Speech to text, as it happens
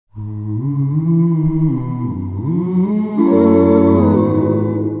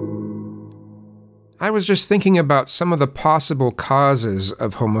was just thinking about some of the possible causes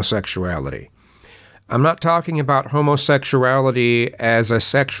of homosexuality. I'm not talking about homosexuality as a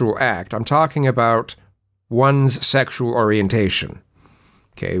sexual act. I'm talking about one's sexual orientation.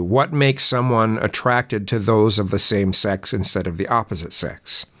 Okay, what makes someone attracted to those of the same sex instead of the opposite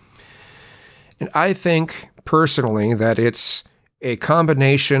sex? And I think, personally, that it's a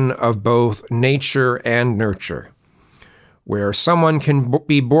combination of both nature and nurture, where someone can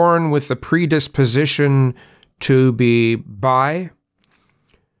be born with the predisposition to be bi,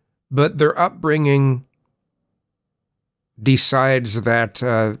 but their upbringing decides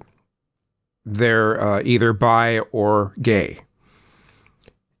that they're either bi or gay.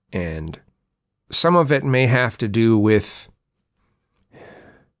 And some of it may have to do with,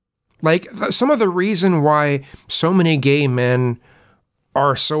 like, some of the reason why so many gay men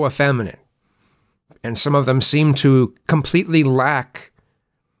are so effeminate, and some of them seem to completely lack,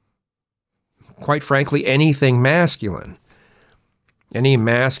 quite frankly, anything masculine, any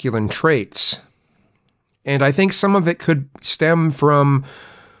masculine traits. And I think some of it could stem from,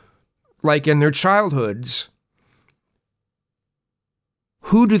 like, in their childhoods,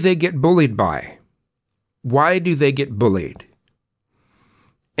 who do they get bullied by? Why do they get bullied?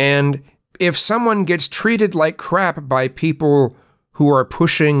 And if someone gets treated like crap by people who are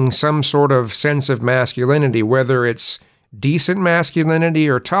pushing some sort of sense of masculinity, whether it's decent masculinity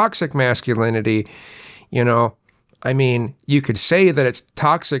or toxic masculinity, you know, I mean, you could say that it's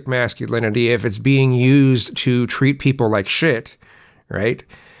toxic masculinity if it's being used to treat people like shit, right?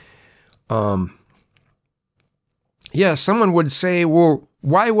 Yeah, someone would say, well,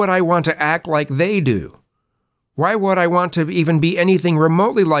 why would I want to act like they do? Why would I want to even be anything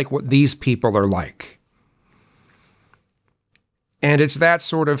remotely like what these people are like? And it's that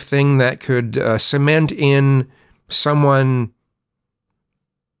sort of thing that could cement in someone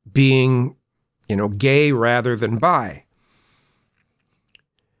being, you know, gay rather than bi.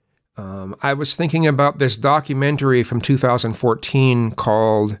 I was thinking about this documentary from 2014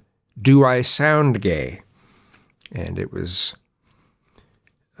 called Do I Sound Gay? And it was,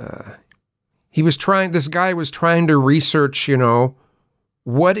 this guy was trying to research, you know,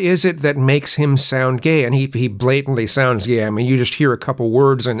 what is it that makes him sound gay? And he blatantly sounds gay. I mean, you just hear a couple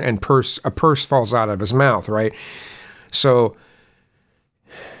words and a purse falls out of his mouth, right? So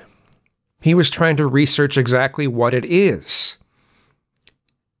he was trying to research exactly what it is.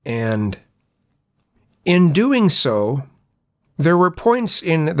 And in doing so, there were points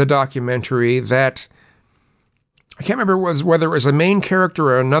in the documentary that, I can't remember whether it was a main character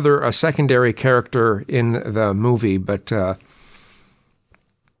or a secondary character in the movie, but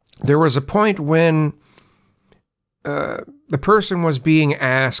there was a point when the person was being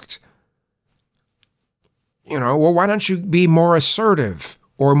asked, you know, well, why don't you be more assertive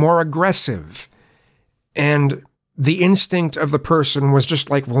or more aggressive? And the instinct of the person was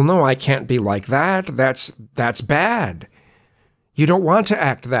just like, well, no, I can't be like that. That's bad. You don't want to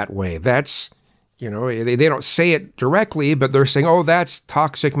act that way. That's, you know, they don't say it directly, but they're saying, oh, that's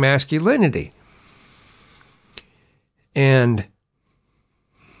toxic masculinity. And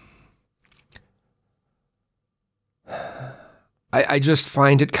I just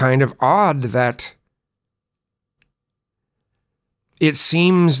find it kind of odd that it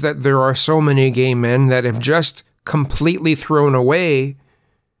seems that there are so many gay men that have just completely thrown away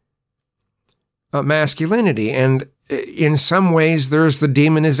masculinity. And in some ways, there's the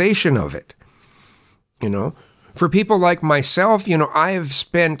demonization of it. You know, for people like myself, you know, I have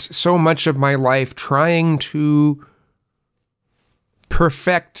spent so much of my life trying to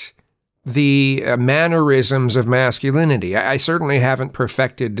perfect the mannerisms of masculinity. I certainly haven't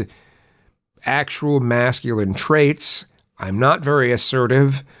perfected actual masculine traits. I'm not very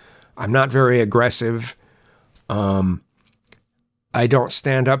assertive. I'm not very aggressive. I don't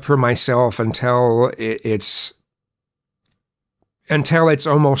stand up for myself until it's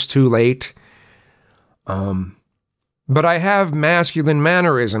almost too late. But I have masculine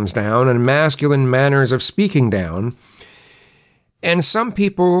mannerisms down and masculine manners of speaking down. And some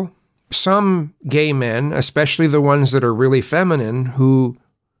people, some gay men, especially the ones that are really feminine, who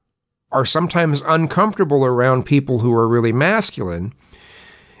are sometimes uncomfortable around people who are really masculine,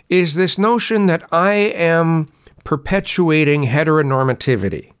 is this notion that I am perpetuating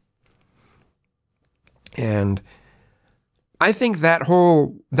heteronormativity. And I think that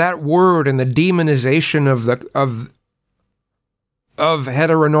word and the demonization of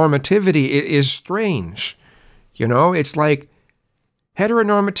heteronormativity is strange. You know, it's like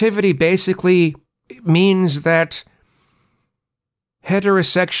heteronormativity basically means that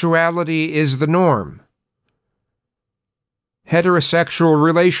heterosexuality is the norm. Heterosexual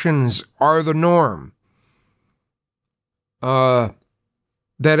relations are the norm. that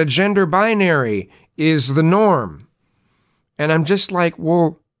a gender binary is the norm. And I'm just like,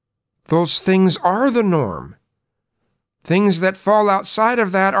 well, those things are the norm. Things that fall outside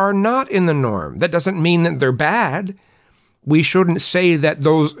of that are not in the norm. That doesn't mean that they're bad. We shouldn't say that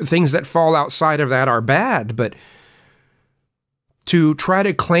those things that fall outside of that are bad, but to try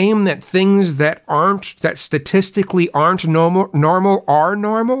to claim that things that statistically aren't normal are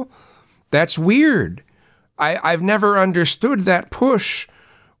normal, that's weird. I've never understood that push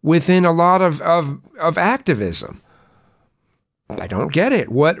within a lot of activism. I don't get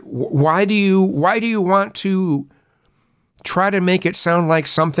it. Why do you want to try to make it sound like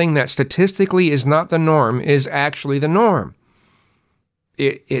something that statistically is not the norm is actually the norm?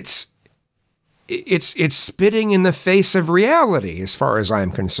 It's spitting in the face of reality as far as I'm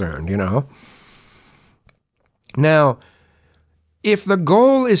concerned, you know? Now, if the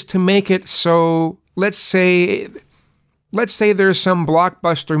goal is to make it so, let's say there's some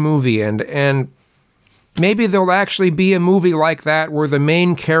blockbuster movie and maybe there'll actually be a movie like that where the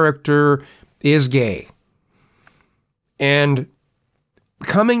main character is gay. And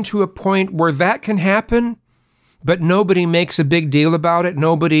coming to a point where that can happen, but nobody makes a big deal about it,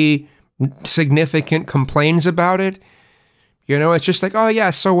 nobody significant complains about it. You know, it's just like, oh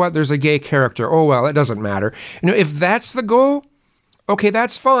yeah, so what? There's a gay character. Oh well, it doesn't matter. You know, if that's the goal, okay,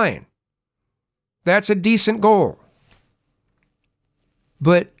 that's fine. That's a decent goal.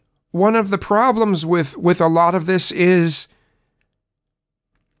 But one of the problems with a lot of this is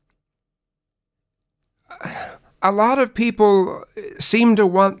a lot of people seem to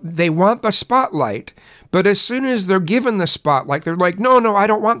want the spotlight, but as soon as they're given the spotlight, they're like, no, I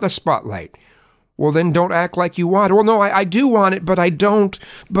don't want the spotlight. Well, then don't act like you want it. Well, no, I do want it, but I don't,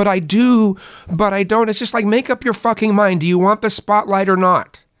 but I do, but I don't. It's just like, make up your fucking mind. Do you want the spotlight or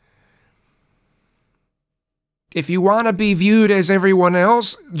not? If you want to be viewed as everyone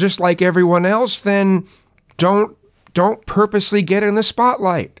else, just like everyone else, then don't purposely get in the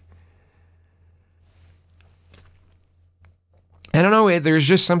spotlight. I don't know, there's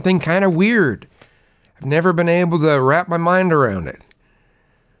just something kind of weird. I've never been able to wrap my mind around it.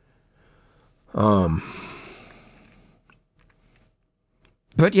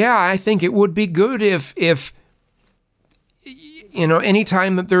 But yeah, I think it would be good if you know,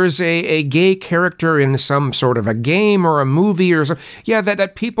 anytime that there is a gay character in some sort of a game or a movie or something, yeah,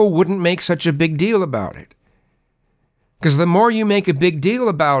 that people wouldn't make such a big deal about it. Because the more you make a big deal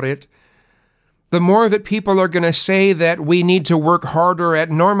about it, the more that people are going to say that we need to work harder at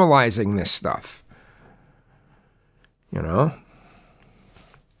normalizing this stuff. You know?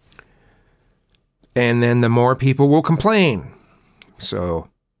 And then the more people will complain. So,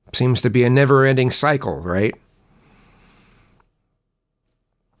 seems to be a never-ending cycle, right?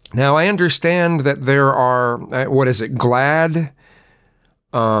 Now, I understand that there are, GLAAD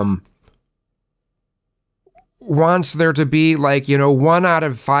wants there to be, like, you know, 1 out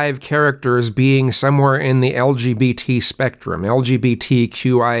of 5 characters being somewhere in the LGBT spectrum,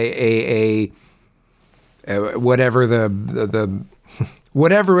 LGBTQIAA, whatever the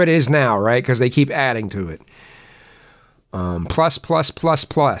whatever it is now, right? Because they keep adding to it. Plus,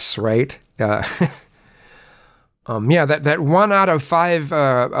 right? Yeah, that 1 out of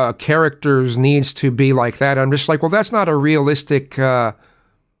 5 characters needs to be like that. I'm just like, well, that's not a realistic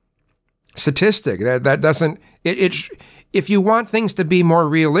statistic. That doesn't. If you want things to be more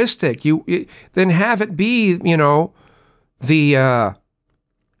realistic, then have it be, you know, the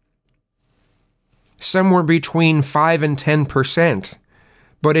somewhere between 5 and 10%.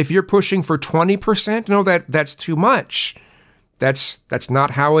 But if you're pushing for 20%, no, that's too much. That's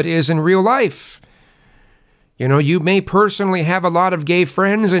not how it is in real life. You know, you may personally have a lot of gay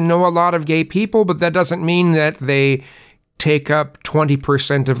friends and know a lot of gay people, but that doesn't mean that they take up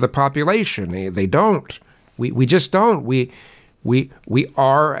 20% of the population. They don't. We just don't. We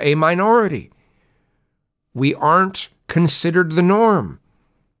are a minority. We aren't considered the norm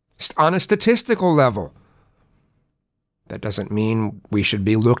on a statistical level. That doesn't mean we should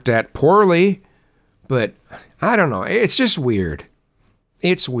be looked at poorly, but I don't know. It's just weird.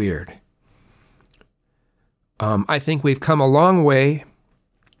 It's weird. I think we've come a long way.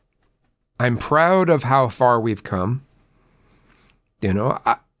 I'm proud of how far we've come. You know,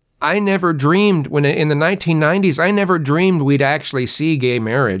 I never dreamed, when in the 1990s, I never dreamed we'd actually see gay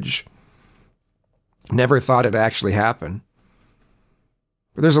marriage. Never thought it'd actually happen.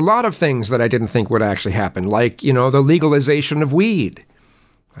 But there's a lot of things that I didn't think would actually happen, like, you know, the legalization of weed.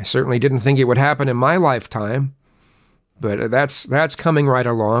 I certainly didn't think it would happen in my lifetime. But that's coming right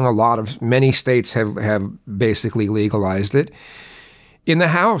along. Many states have basically legalized it. In the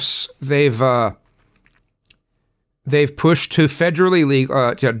House, they've They've pushed to federally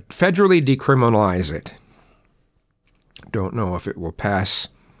decriminalize it. Don't know if it will pass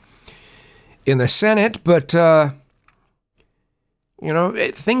in the Senate, but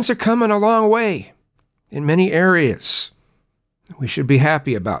things are coming a long way in many areas. We should be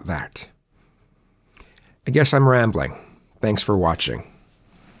happy about that. I guess I'm rambling. Thanks for watching.